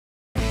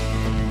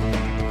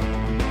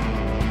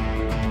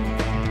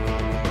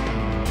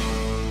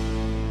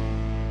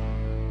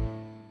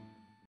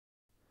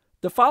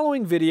The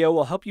following video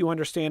will help you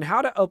understand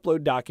how to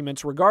upload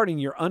documents regarding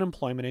your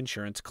unemployment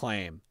insurance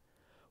claim.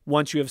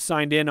 Once you have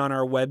signed in on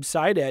our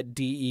website at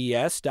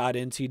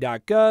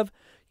des.nc.gov,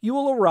 you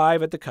will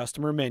arrive at the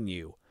Customer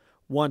menu.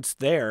 Once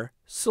there,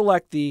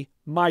 select the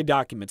My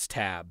Documents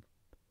tab.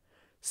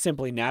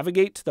 Simply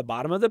navigate to the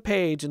bottom of the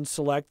page and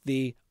select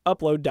the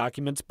Upload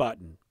Documents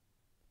button.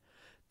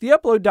 The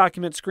Upload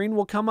Document screen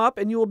will come up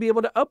and you will be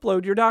able to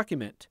upload your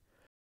document.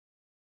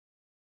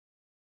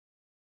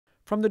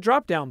 From the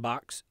drop-down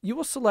box, you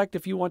will select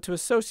if you want to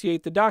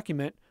associate the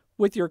document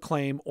with your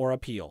claim or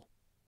appeal.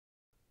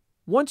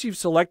 Once you've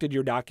selected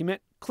your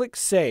document, click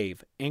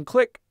Save and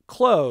click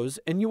Close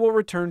and you will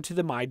return to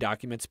the My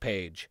Documents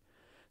page.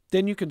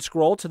 Then you can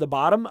scroll to the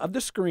bottom of the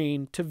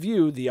screen to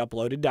view the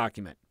uploaded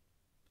document.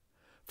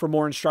 For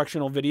more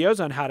instructional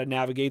videos on how to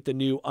navigate the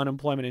new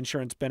Unemployment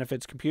Insurance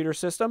Benefits computer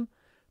system,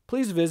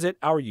 please visit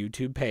our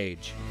YouTube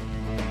page.